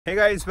Hey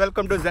guys,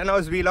 welcome to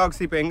Zenos Vlogs.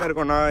 இப்போ எங்க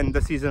இருக்கோம்னா இந்த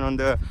சீசன்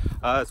வந்து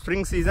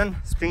ஸ்ப்ரிங்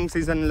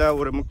சீசன்ல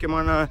ஒரு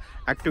முக்கியமான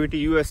ஆக்டிவிட்டி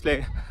யூஎஸ்ல.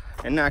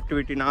 என்ன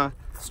ஆக்டிவிட்டினா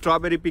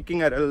ஸ்ட்ராபெரி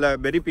பிக்கிங் இல்ல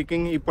பெரி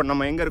பிக்கிங். இப்போ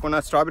நம்ம எங்க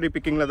இருக்கோம்னா ஸ்ட்ராபெரி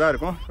பிக்கிங்ல தான்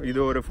இருக்கோம். இது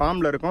ஒரு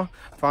ஃபார்ம்ல இருக்கும்.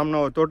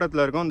 ஃபார்ம்னா ஒரு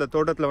தோட்டத்துல இருக்கும். இந்த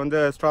தோட்டத்துல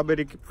வந்து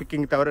ஸ்ட்ராபெரி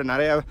பிக்கிங் தவிர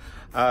நிறைய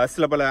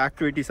சில பல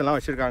ஆக்டிவிட்டீஸ் எல்லாம்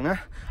வச்சிருக்காங்க.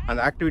 அந்த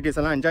ஆக்டிவிட்டீஸ்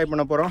எல்லாம் என்ஜாய்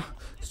பண்ண போறோம்.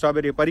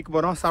 ஸ்ட்ராபெரி பறிக்க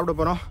போறோம், சாப்பிட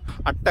போறோம்,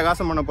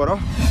 அட்டகாசம் பண்ண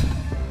போறோம்.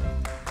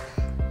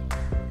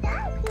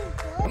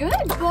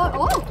 Good boy.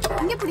 Oh,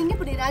 inge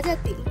pudi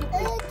Rajati.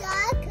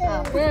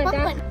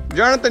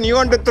 Jonathan, you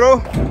want to throw?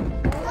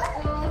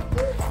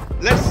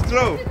 Let's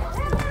throw.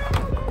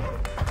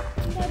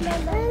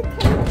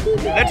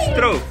 Let's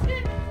throw.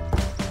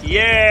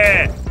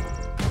 Yeah.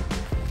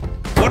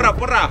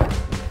 Porra.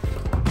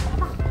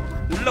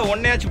 Ulla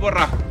onneyachu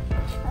porra.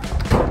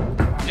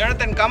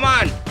 Jonathan, come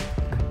on.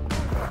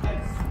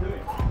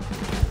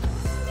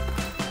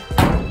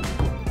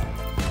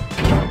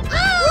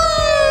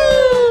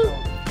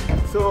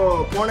 So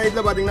போன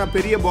இதில் பார்த்தீங்கன்னா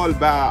பெரிய பால்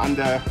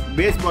அந்த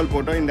பேஸ் பால்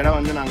போட்டோம். இந்த இடம்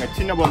வந்து நாங்கள்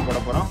சின்ன பால் போட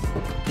போகிறோம்.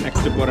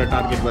 நெக்ஸ்ட் போகிற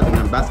டார்கெட்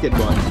பார்த்தீங்கன்னா பேஸ்கெட்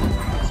பால்.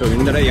 ஸோ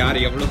இந்த இடம் யார்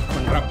எவ்வளோ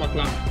பண்ணுறா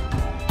பார்க்கலாம்.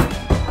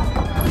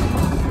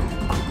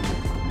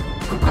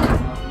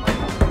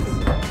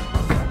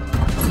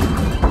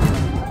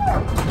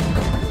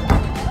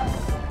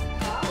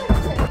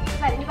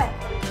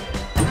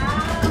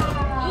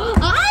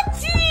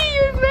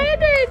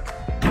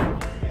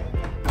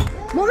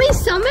 Mommy,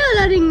 செம்ம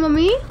அலறிங்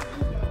mummy.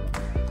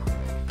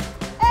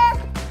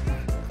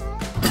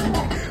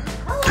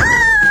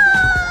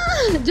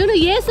 Jono,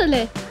 yes, ole.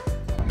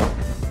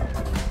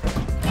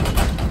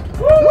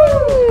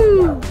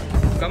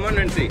 Come on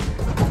and see.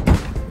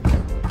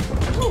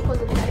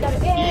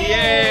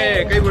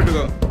 Yeah, kai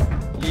pottuko.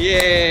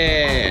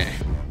 Yeah.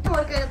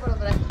 Or kai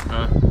podra.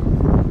 Ha.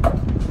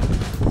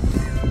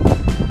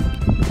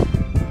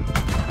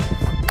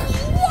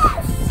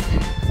 Yes.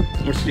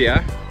 Mustiya?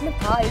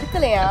 Ha,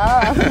 edukaleya.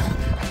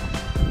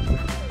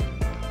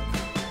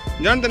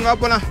 Jonathan, va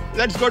pola.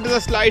 Let's go to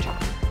the slide.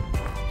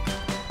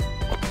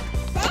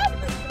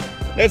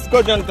 Let's go,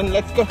 Jonathan.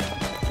 Let's go.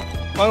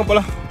 வாங்க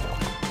போலாம்.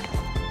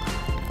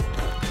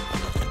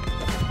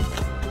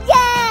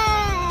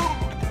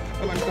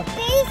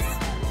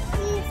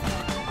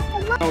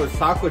 ஒரு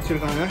சாக்கு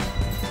வச்சிருக்காங்க.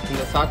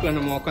 இந்த சாக்குல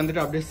நம்ம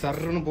உட்காந்துட்டு அப்படியே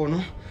சர்றன்னு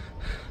போகணும்.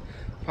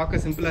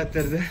 பார்க்க சிம்பிளா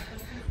தெரியுது,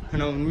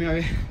 ஆனா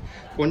உண்மையாவே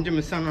கொஞ்சம்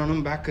மிஸ்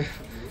ஆனாலும் bag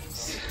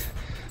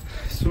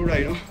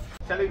சூடாயிடும்.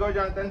 Shall we go,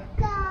 Jonathan?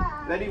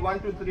 Ready? 1,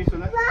 2, 3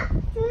 சொல்லு. 1,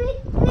 2,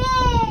 3.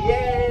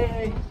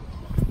 Yay!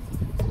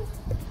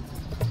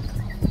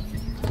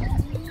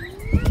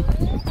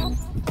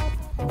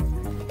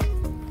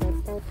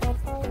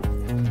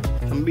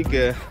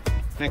 தம்பிக்கு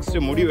நெக்ஸ்ட்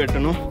முடி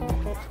வெட்டணும்.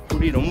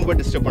 முடி ரொம்ப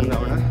டிஸ்டர்ப் பண்ணுது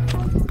அவனை.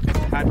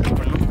 ஹேர் கட்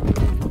பண்ணணும்.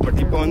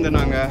 பட் இப்போ வந்து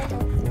நாங்கள்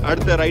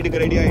அடுத்த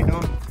ரைடுக்கு ரெடி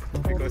ஆகிட்டோம்.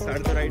 பிகாஸ்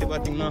அடுத்த ரைடு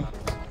பார்த்தீங்கன்னா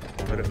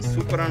ஒரு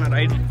சூப்பரான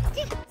ரைடு.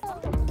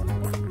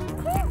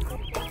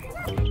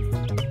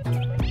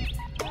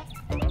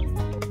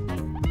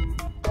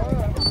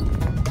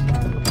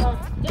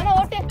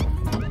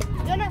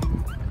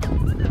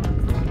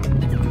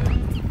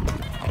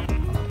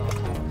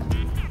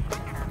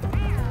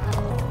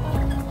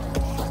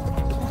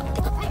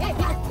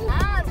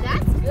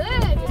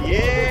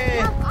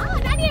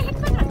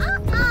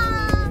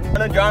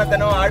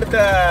 Jonathan, அடுத்த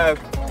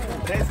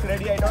ரேஸ்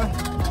ரெடி ஆயிட்டோம்.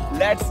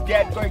 Let's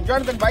get going.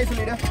 Jonathan, bye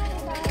சொல்லிடு.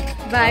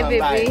 Bye baby.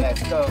 Bye.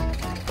 Let's go.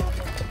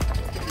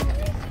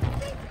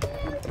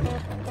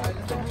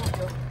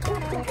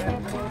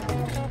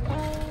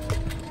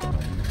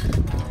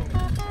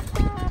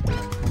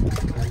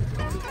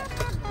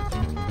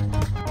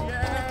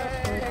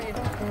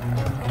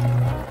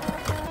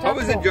 How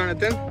is it,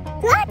 Jonathan?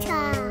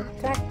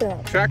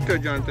 Tractor,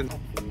 Jonathan.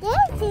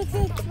 This is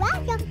a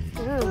tractor.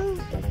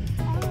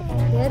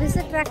 Where is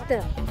the tractor?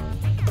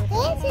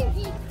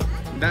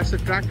 That's a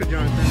tractor,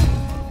 Jonathan.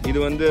 இது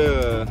வந்து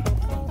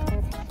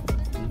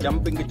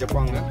jumping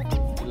ஜப்பாங்க.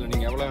 இதில்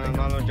நீங்கள் எவ்வளோ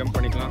வேணாலும் jump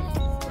பண்ணிக்கலாம்.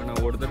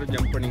 ஆனால் ஒரு தடவை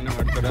ஜம்ப் பண்ணிங்கன்னா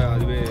அடுத்த தடவை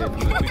அதுவே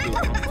நம்ம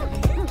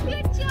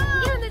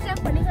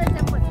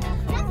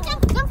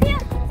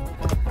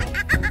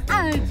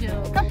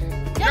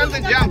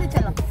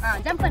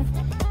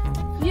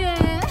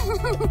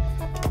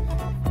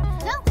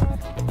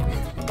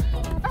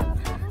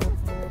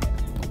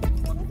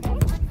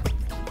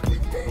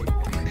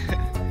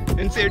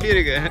தூக்கி எப்படி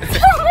இருக்கு?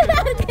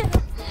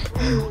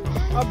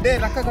 அப்படியே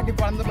ரக்க கட்டி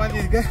பறந்த மாதிரி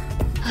இருக்கு.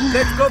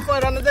 Let's go for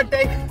another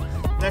take.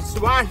 That's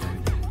 1,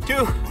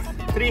 2,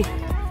 3,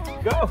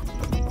 go.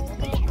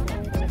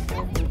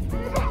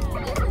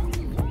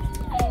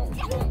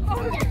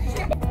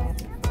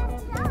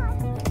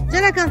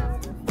 Janaka.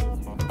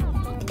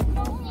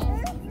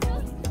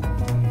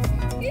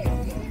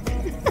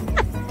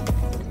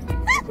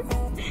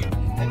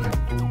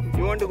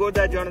 You want to go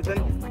there,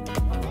 Jonathan?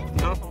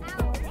 No?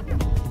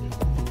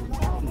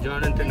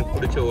 ஜானத்தனுக்கு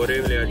பிடிச்ச ஒரே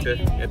விளையாட்டு,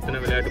 எத்தனை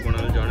விளையாட்டு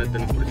போனாலும்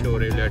ஜானத்தனுக்கு பிடிச்ச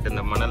ஒரே விளையாட்டு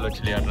இந்த மணல்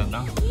வச்சு விளையாடுறது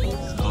தான்.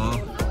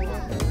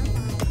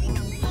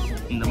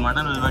 இந்த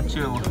மணல் வச்சு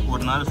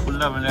ஒரு நாள்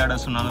ஃபுல்லாக விளையாட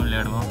சொன்னாலும்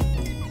விளையாடுவோம்.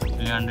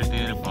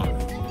 விளையாண்டுட்டே இருப்போம்.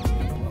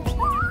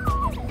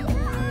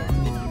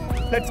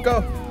 Let's go.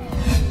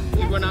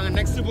 இப்போ நாங்க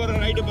நெக்ஸ்ட் போற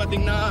ரைடு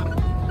பாத்தீங்கன்னா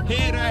ஹே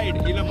ரைட்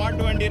இல்ல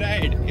மாட்டு வண்டி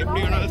ரைடு, எப்படி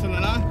வேணாலும்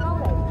சொல்லலாம்.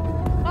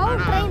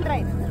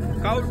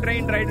 கவு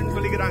ட்ரெயின் ரைடுன்னு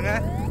சொல்லிக்கிறாங்க.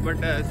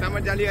 பட்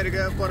செம ஜாலியா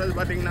இருக்கு போறது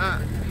பாத்தீங்கன்னா.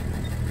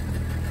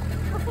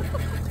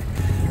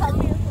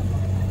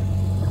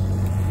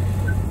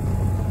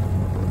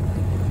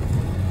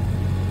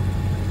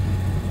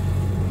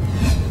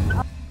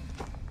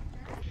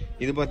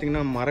 இது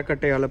பார்த்தீங்கன்னா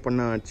மரக்கட்டையால்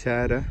பண்ண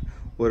சேரு.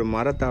 ஒரு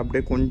மரத்தை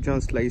அப்படியே கொஞ்சம்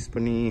ஸ்லைஸ்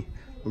பண்ணி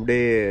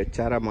அப்படியே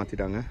சேராக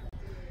மாற்றிட்டாங்க.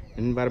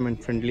 என்வாயர்மெண்ட்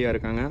ஃப்ரெண்ட்லியாக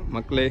இருக்காங்க.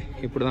 மக்களே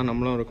இப்படி தான்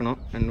நம்மளும் இருக்கணும்,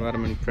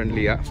 என்வாயர்மெண்ட்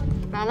ஃப்ரெண்ட்லியாக.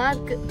 நல்லா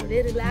இருக்கு,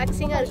 அப்படியே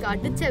ரிலாக்ஸிங்காக இருக்கு.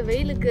 அடிச்ச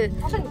வெயிலுக்கு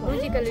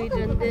மூஞ்சி கழுவிட்டு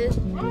வந்து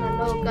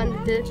நல்லா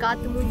உட்காந்துட்டு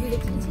காற்று மூஞ்சி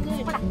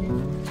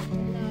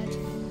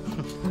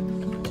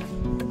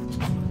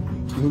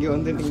இங்கே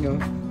வந்து நீங்கள்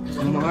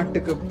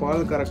மாட்டுக்கு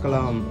பால்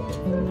கறக்கலாம்,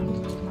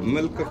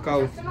 மில்க்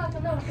கவ்.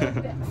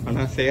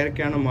 ஆனால்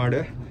செயற்கையான மாடு.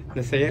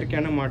 இந்த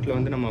செயற்கையான மாட்டில்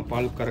வந்து நம்ம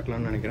பால்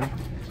கறக்கலாம்னு நினைக்கிறேன்.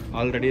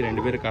 ஆல்ரெடி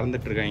 2 பேர்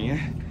கறந்துட்டு இருக்காங்க.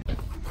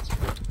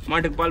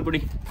 மாட்டுக்கு பால் பிடி.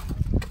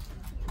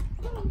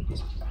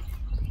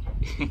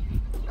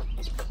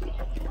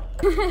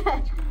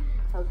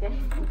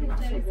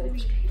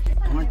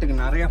 மாட்டுக்கு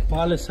நிறைய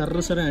பால்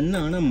சர சர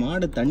என்ன, ஆனால்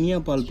மாடு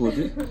தனியாக பால்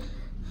போகுது.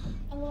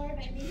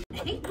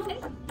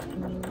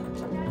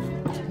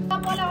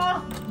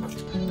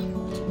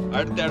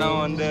 அடுத்த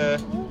இடம் வந்து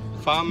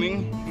ஃபார்மிங்.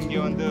 இங்கே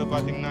வந்து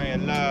பார்த்தீங்கன்னா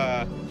எல்லா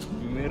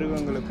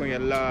மிருகங்களுக்கும்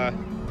எல்லா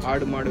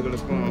ஆடு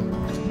மாடுகளுக்கும்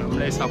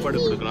நம்மளே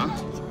சாப்பாடு கொடுக்கலாம்.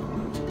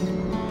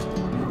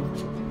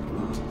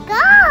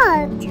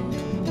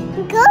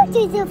 Goat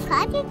is a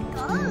fucking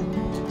goat.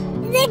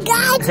 The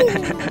goat.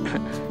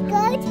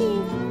 Goat.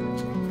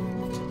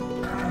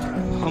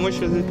 How much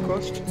does it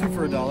cost? 2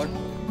 for $1.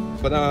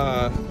 இப்போதான்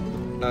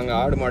நாங்கள்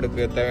ஆடு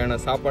மாடுக்கு தேவையான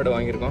சாப்பாடு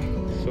வாங்கியிருக்கோம்.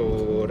 ஸோ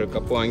ஒரு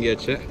கப்பு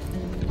வாங்கியாச்சு.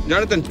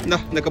 ஜானத்தன்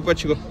இந்த கப்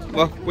வச்சுக்கோ,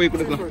 வா போய்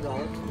கொடுக்கலாம்.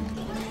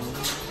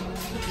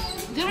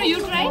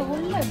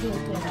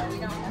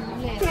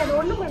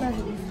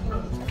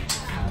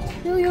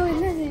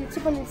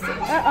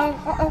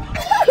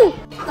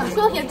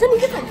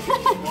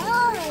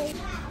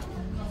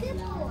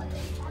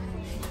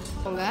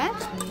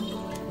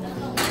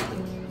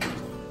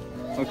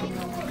 ஓகே.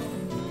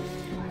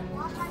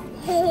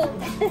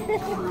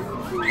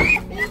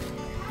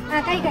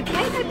 கை கட்டு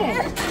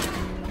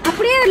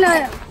அப்படியே இல்ல,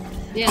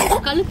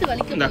 கழுத்து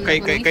வலிக்கும். கை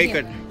கை கை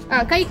கட்.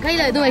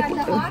 கையில எதுவும் வைக்க.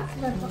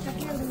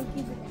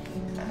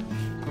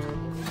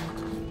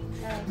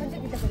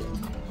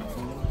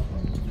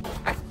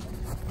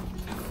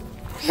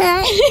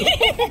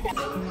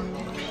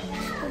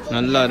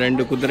 நல்லா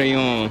 2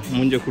 குதிரையும்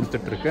மூஞ்ச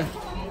கொடுத்துட்டு இருக்கு.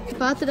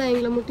 பாத்துடா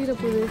எங்களை முட்டிட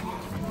போகுது.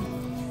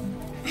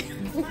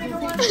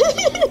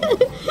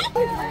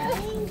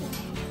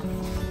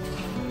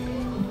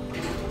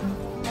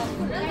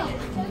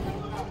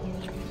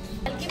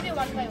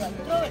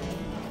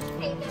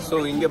 ஸோ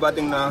இங்கே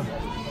பார்த்தீங்கன்னா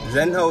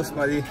ஜென் ஹவுஸ்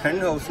மாதிரி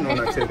ஹென் ஹவுஸ்னு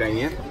ஒன்று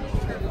வச்சுருக்காங்க.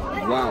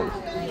 வாவ்,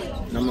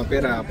 நம்ம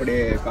பேரை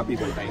அப்படியே காப்பி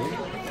பண்ணிட்டாங்க.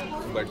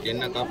 பட்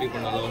என்ன காப்பி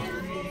பண்ணாலும்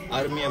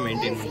அருமையாக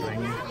மெயின்டைன்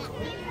பண்ணுறாங்க.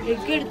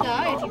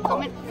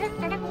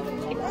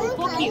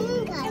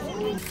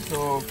 ஸோ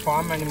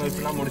ஃபார்ம்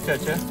அனிமல்ஸ்லாம்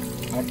முடிச்சாச்சு.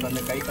 அடுத்து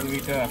அந்த கை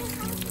கழுவிட்டு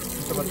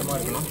சுத்தபத்தமாக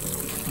இருக்கணும்.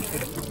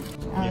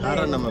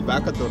 யாரும் நம்ம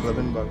பேக்கை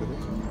தொடுறதுன்னு பார்க்குது.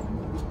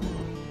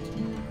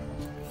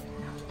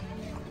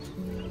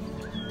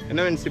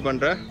 என்ன வென்சி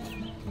பண்ற?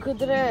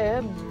 குதிரை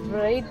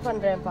ரைட்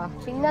பண்றேன்ப்பா.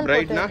 பின்னல்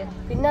ரைட்னா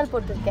பின்னல்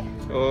போட்டுருக்கேன்.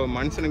 ஓ,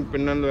 மனுஷனுக்கு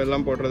பின்னல்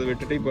எல்லாம் போடுறத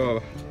விட்டுட்டு இப்போ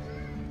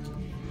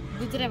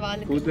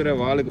குதிரை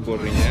வாளுக்கு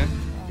போடுறீங்க.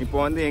 இப்போ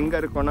வந்து எங்கே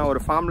இருக்கோன்னா ஒரு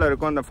ஃபார்மில்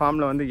இருக்கும். அந்த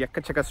ஃபார்மில் வந்து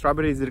எக்கச்சக்க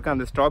ஸ்ட்ராபெரிஸ் இருக்குது.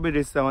 அந்த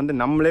ஸ்ட்ராபெரிஸை வந்து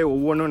நம்மளே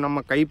ஒவ்வொன்றும்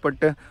நம்ம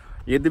கைப்பட்டு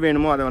எது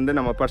வேணுமோ அதை வந்து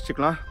நம்ம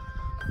பறிச்சுக்கலாம்.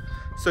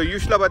 ஸோ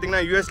யூஸ்வலாக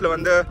பார்த்தீங்கன்னா யூஎஸில்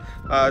வந்து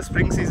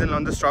ஸ்ப்ரிங் சீசனில்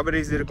வந்து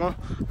ஸ்ட்ராபெரிஸ் இருக்கும்.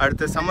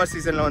 அடுத்து சம்மர்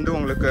சீசனில் வந்து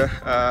உங்களுக்கு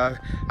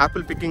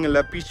ஆப்பிள் பிக்கிங்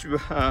இல்லை பீச்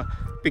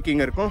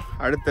பிக்கிங் இருக்கும்.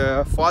 அடுத்து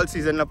ஃபால்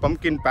சீசனில்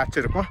பம்ப்கின்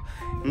பேட்ச் இருக்கும்.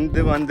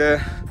 இது வந்து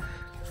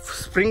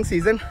ஸ்ப்ரிங்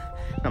சீசன்.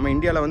 நம்ம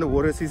இந்தியாவில் வந்து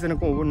ஒரு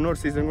சீசனுக்கும் இன்னொரு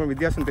சீசனுக்கும்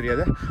வித்தியாசம்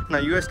தெரியாது.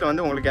 நான் யூஎஸில்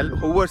வந்து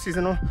உங்களுக்கு ஒவ்வொரு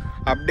சீசனும்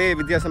அப்படியே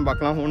வித்தியாசம்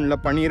பார்க்கலாம்.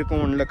 ஒன்றில் பனி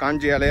இருக்கும், ஒன்றில்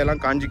காஞ்சி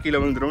இலையெல்லாம் காஞ்சி கீழே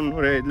விழுந்துடும்,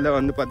 இன்னொரு இதில்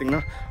வந்து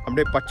பார்த்திங்கன்னா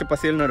அப்படியே பச்சை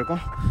பசேல்னு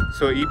இருக்கும்.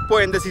 ஸோ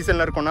இப்போது எந்த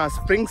சீசனில் இருக்கோம்னா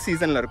ஸ்ப்ரிங்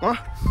சீசனில் இருக்கும்.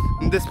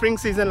 இந்த ஸ்ப்ரிங்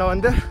சீசனில்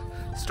வந்து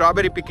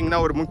ஸ்ட்ராபெரி பிக்கிங்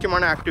தான் ஒரு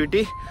முக்கியமான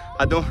ஆக்டிவிட்டி.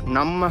 அதுவும்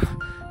நம்ம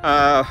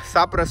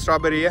சாப்பிட்ற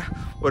ஸ்ட்ராபெரியை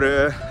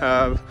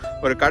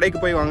ஒரு கடைக்கு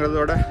போய்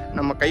வாங்குறதோட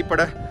நம்ம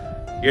கைப்பட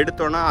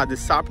எடுத்தோன்னா அது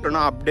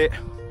சாப்பிட்டோன்னா அப்படியே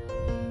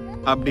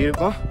அப்படி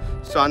இருக்கும்.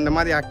 ஸோ அந்த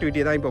மாதிரி ஆக்டிவிட்டி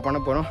தான் இப்போ பண்ண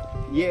போகிறோம்.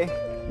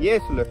 ஏ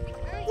சொல்லு.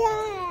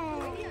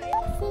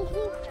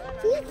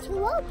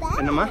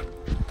 என்னம்மா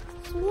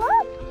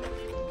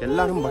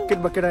எல்லாரும்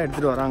பக்கெட் பக்கெட்டாக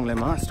எடுத்துகிட்டு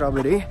வராங்களேம்மா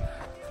ஸ்ட்ராபெரி.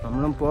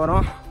 நம்மளும்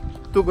போகிறோம்,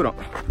 தூக்குறோம்.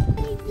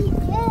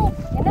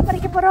 என்ன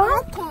பறிக்க போறோம்?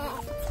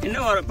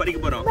 என்ன பறிக்க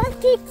போகிறோம்?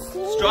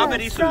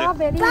 ஸ்ட்ராபெரி சொல்லு.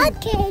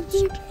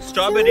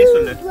 ஸ்ட்ராபெரி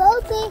சொல்லு.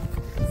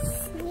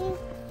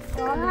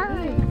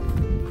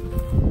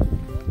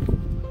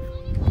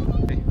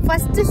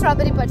 First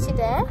strawberry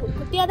பறிச்சிட்டேன்.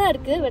 குட்டியா தான்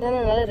இருக்கு, வேணா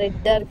நல்லா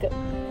ரெட்டா இருக்கு.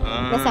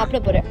 நான் சாப்பிட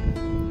போறேன்.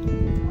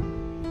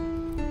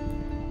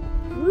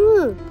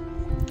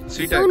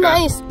 Sweet. So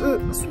nice.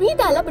 Sweet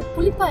alla but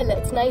புளிப்பா இல்ல.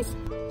 It's nice.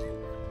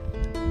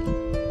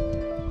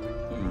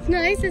 It's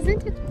nice,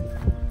 isn't it?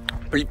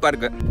 புளிப்பா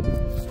இருக்கு.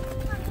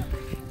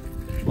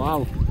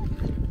 வாவ்.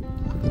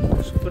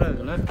 சூப்பரா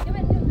இருக்குல.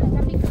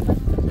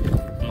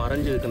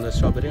 மரஞ்சு இருக்கு அந்த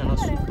ஸ்ட்ராபெரி ஆனா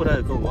சூப்பரா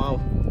இருக்கு.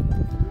 Wow.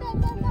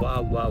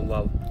 Wow wow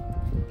wow.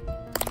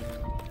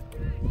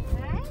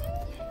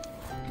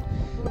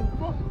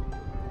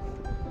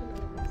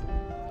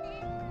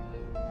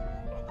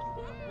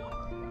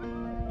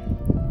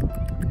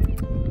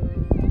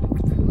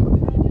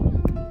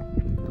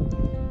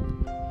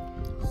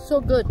 So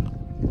good.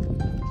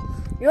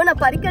 YONO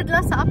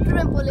பறிக்கிறதுலாம்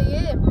சாப்பிட்டுறேன் போலயே.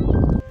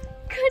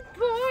 Good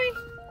boy.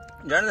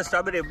 ஜான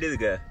ஸ்ட்ராபெரி எப்படி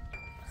இருக்கு?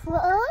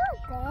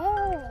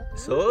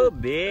 So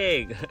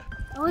big.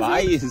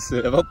 வாய்ஸ்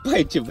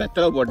வெப்பாயிச்சு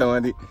வெத்தலை போட்ட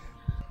மாதிரி.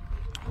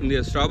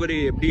 இந்த ஸ்ட்ராபெரி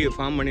எப்படி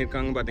ஃபார்ம்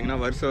பண்ணியிருக்காங்க பார்த்தீங்கன்னா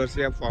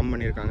வரிசையாக ஃபார்ம்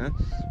பண்ணியிருக்காங்க.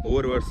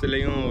 ஒவ்வொரு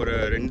வருஷத்துலையும் ஒரு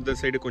 2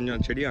 சைடு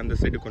கொஞ்சம் செடி, அந்த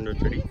சைடு கொஞ்சம்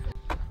செடி.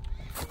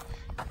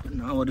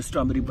 நான் ஒரு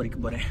ஸ்ட்ராபெரி பறிக்க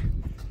போகிறேன்.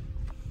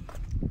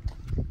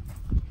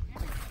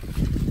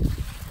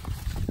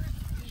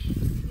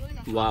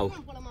 வாவ்.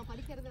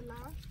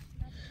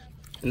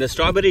 இந்த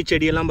ஸ்ட்ராபெரி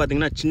செடியெல்லாம்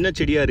பார்த்தீங்கன்னா சின்ன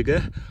செடியாக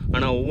இருக்குது,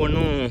 ஆனால்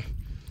ஒவ்வொன்றும்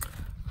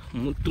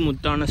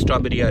முத்தான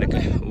ஸ்ட்ராபெரியாக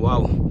இருக்குது.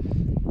 வாவ்,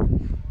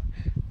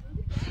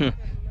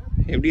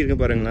 எப்படி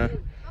இருக்கு பாருங்களா.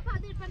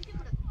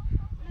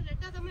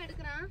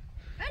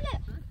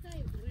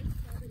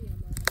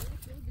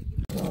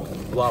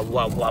 வா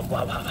வா வா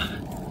வா வா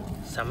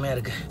செம்மையாக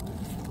இருக்கு.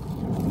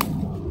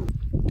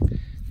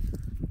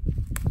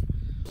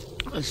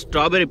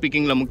 ஸ்ட்ராபெரி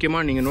பிக்கிங்கில்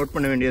முக்கியமாக நீங்கள் நோட்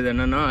பண்ண வேண்டியது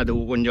என்னென்னா, அது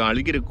கொஞ்சம்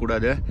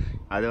அழுகிருக்கக்கூடாது.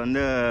 அது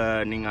வந்து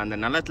நீங்கள் அந்த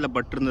நிலத்தில்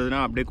பட்டிருந்ததுன்னா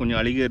அப்படியே கொஞ்சம்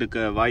அழுகி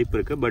இருக்க வாய்ப்பு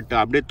இருக்குது. பட்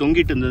அப்படியே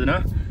தொங்கிட்டு இருந்ததுன்னா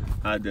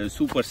அது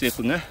சூப்பர்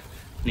சேஃபுங்க.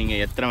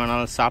 நீங்கள் எத்தனை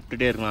வேணாலும்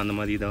சாப்பிட்டுட்டே இருக்கலாம் அந்த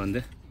மாதிரி. இதை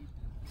வந்து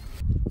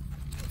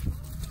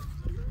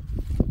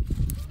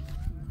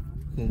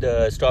இந்த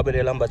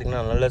ஸ்ட்ராபெரியெல்லாம்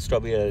பார்த்திங்கன்னா நல்ல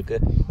ஸ்ட்ராபெரியாக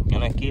இருக்குது.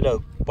 ஏன்னா கீழே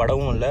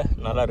படவும் இல்லை,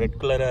 நல்லா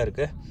ரெட் கலராக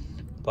இருக்குது,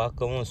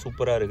 பார்க்கவும்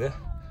சூப்பராக இருக்குது.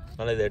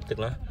 நல்லா இதை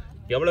எடுத்துக்கலாம்.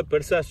 எவ்வளோ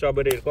பெருசாக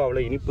ஸ்ட்ராபெரி இருக்கோ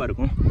அவ்வளோ இனிப்பாக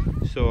இருக்கும்.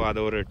 ஸோ அதை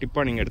ஒரு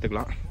டிப்பாக நீங்கள்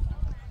எடுத்துக்கலாம்.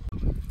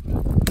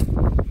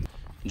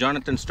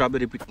 ஜானத்தன்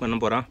ஸ்ட்ராபெரி பிக் பண்ண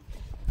போகிறான்.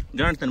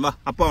 ஜானத்தன் வா,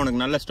 அப்பா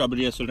உனக்கு நல்ல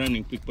ஸ்ட்ராபெரியாக சொல்கிறேன்,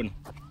 நீங்கள் பிக் பண்ணு.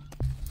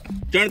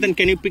 Jonathan,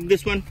 can you pick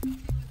this one?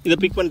 இதை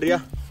பிக் பண்ணுறியா?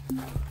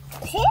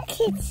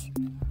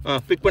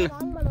 பிக் பண்ணு.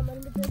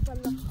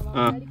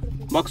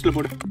 பாக்ஸில்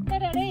போடு.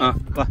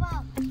 வா.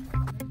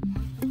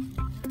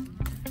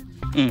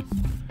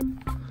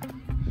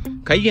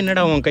 கை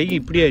என்னடா உன் கை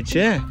இப்படி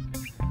ஆயிடுச்சு?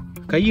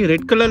 கை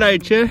ரெட் கலர்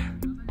ஆயிடுச்சு.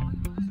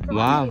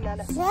 வா,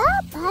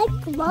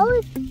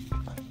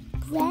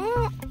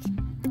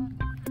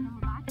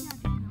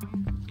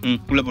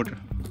 உள்ள போட்டு.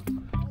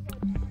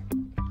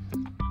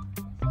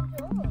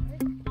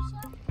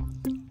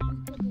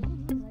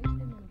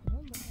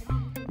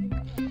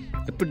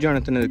 எப்படி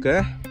ஜானத்தன் இருக்கு?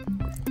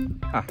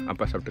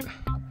 அப்பா சாப்பிட்டுக்க.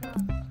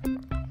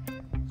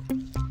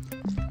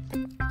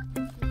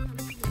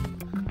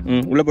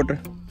 உள்ள போட்டு.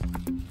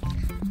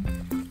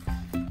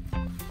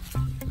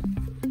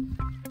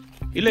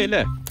 இல்ல இல்ல,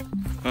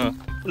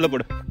 உள்ள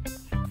போடு.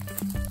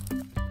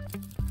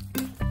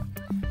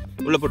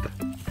 உள்ள போட்டு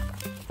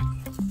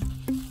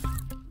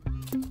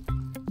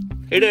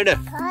எடு எடு.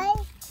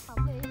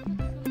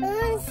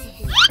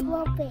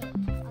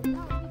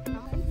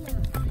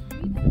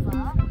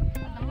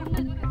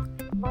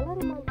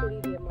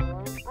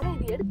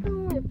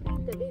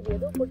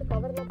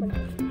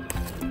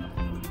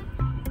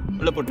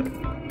 உள்ள போட்டு.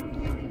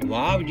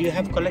 Wow, you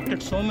have collected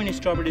so many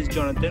strawberries,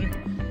 Jonathan.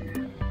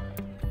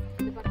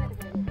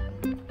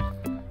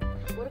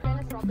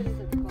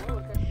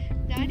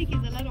 டாடிக்கு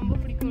இதெல்லாம் ரொம்ப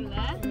பிடிக்கும்ல.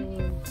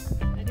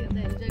 டாடி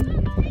வந்து என்ஜாய்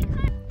பண்ணிட்டு.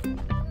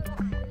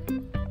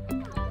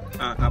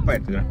 அப்பா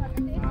எடுத்துக்கிறேன்.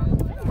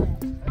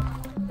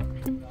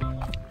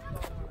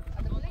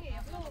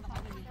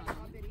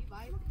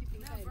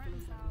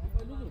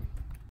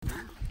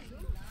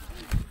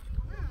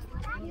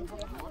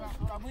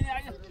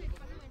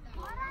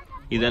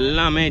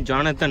 இதெல்லாமே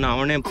ஜானத்தன்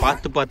அவனே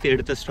பார்த்து பார்த்து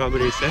எடுத்த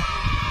ஸ்ட்ராபெரிஸ்.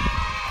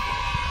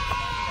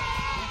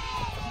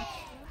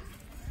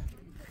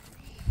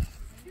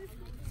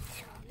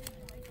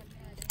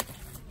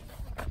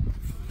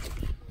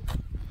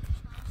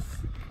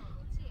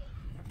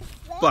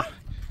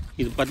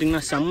 இது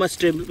பார்த்தீங்கன்னா செம்ம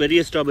பெரிய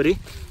ஸ்ட்ராபெரி.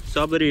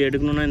 ஸ்ட்ராபெரி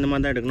எடுக்கணும்னா இந்த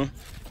மாதிரி தான் எடுக்கணும்.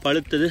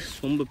 பழுத்தது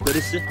ரொம்ப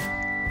பெருசு,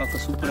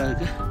 பார்க்க சூப்பராக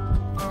இருக்கு.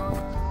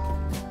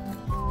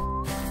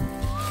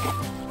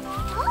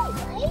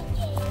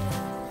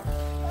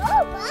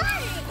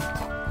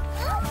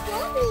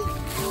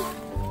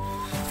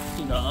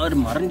 யார்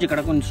மறைஞ்சு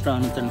கிடக்கும்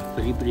ஜானத்தன்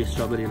பெரிய பெரிய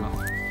ஸ்ட்ராபெரி எல்லாம்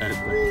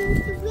இருக்கு.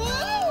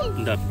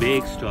 இந்த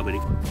பேக்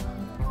ஸ்ட்ராபெரி.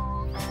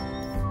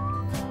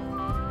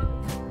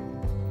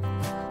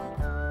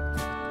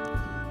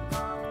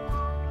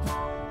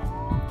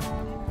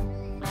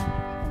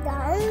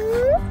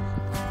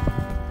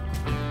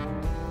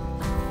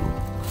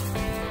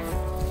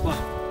 வா,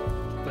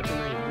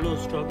 பார்த்தீங்கன்னா இவ்வளோ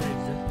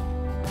ஸ்ட்ராபெரிஸ்.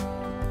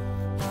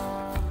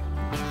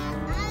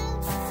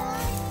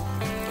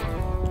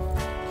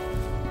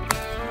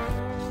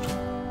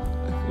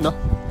 No.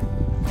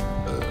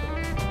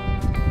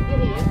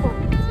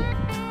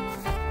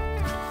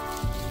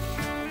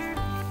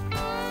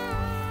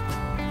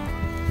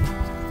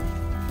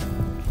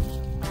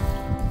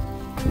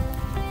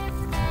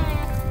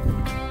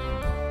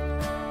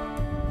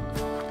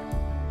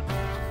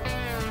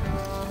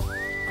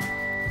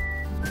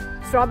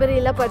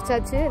 ஸ்ட்ராபெரிலாம்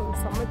பறிச்சாச்சு.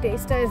 செம்ம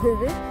டேஸ்ட்டாக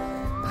இருந்தது.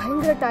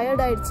 பயங்கர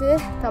டயர்ட் ஆயிடுச்சு.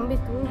 தம்பி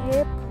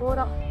தூங்கியே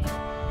போகிறான்.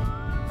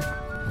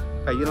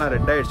 கையெல்லாம்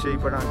ரெட் ஆயிடுச்சு.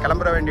 இப்போ நான்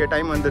கிளம்புற வேண்டிய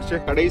டைம் வந்துருச்சு.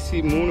 கடைசி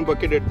 3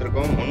 பக்கெட்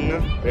எடுத்திருக்கோம். 1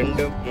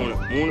 2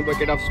 3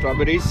 பக்கெட் ஆஃப்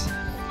ஸ்ட்ராபெரிஸ்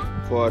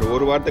ஃபார்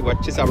ஒரு வாரத்துக்கு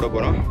வச்சு சாப்பிட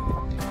போகிறோம்.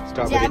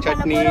 Strawberry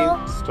chutney,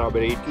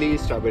 strawberry idli,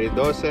 strawberry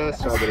dosa,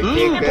 strawberry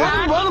கேக்கு.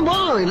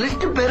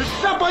 லிஸ்ட்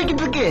பெருசா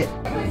போய்கிட்டு இருக்கு.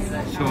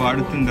 ஸோ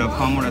அடுத்து இந்த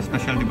ஃபார்மோட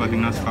ஸ்பெஷாலிட்டி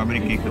பார்த்தீங்கன்னா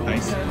ஸ்ட்ராபெரி கேக்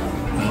ரைஸ்.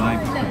 அதெல்லாம்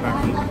இப்போ ப்ரிப்பேர்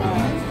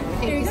பண்ணிருக்காங்க.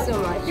 Thank you so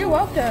much. You're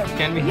welcome.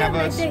 Can we have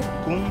a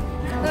spoon?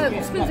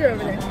 Spoons are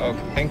over there.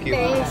 Okay, thank you.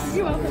 Thanks.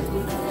 You're welcome.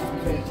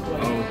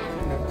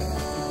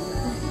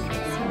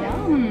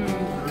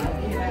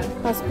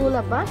 Spoon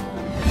அப்பா.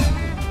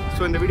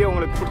 ஸோ இந்த வீடியோ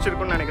உங்களுக்கு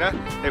பிடிச்சிருக்குன்னு நினைக்கிறேன்.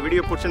 இந்த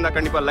வீடியோ பிடிச்சிருந்தா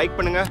கண்டிப்பாக லைக்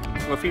பண்ணுங்கள்.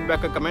 உங்கள்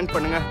ஃபீட்பேக்கை கமெண்ட்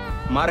பண்ணுங்கள்.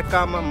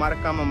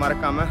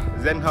 மறக்காமல்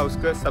ஜென்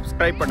ஹவுஸ்க்கு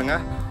சப்ஸ்கிரைப்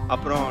பண்ணுங்கள்.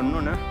 அப்புறம்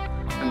இன்னொன்று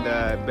அந்த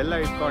பெல்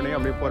ஐக்கானே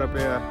அப்படியே போகிறப்ப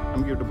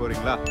அமுக்கி விட்டு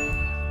போகிறீங்களா?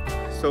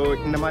 ஸோ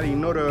இந்த மாதிரி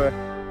இன்னொரு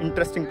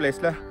இன்ட்ரெஸ்டிங்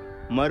பிளேஸில்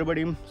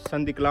மறுபடியும்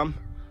சந்திக்கலாம்.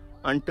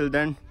 Until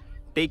then,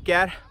 take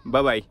care.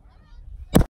 Bye-bye.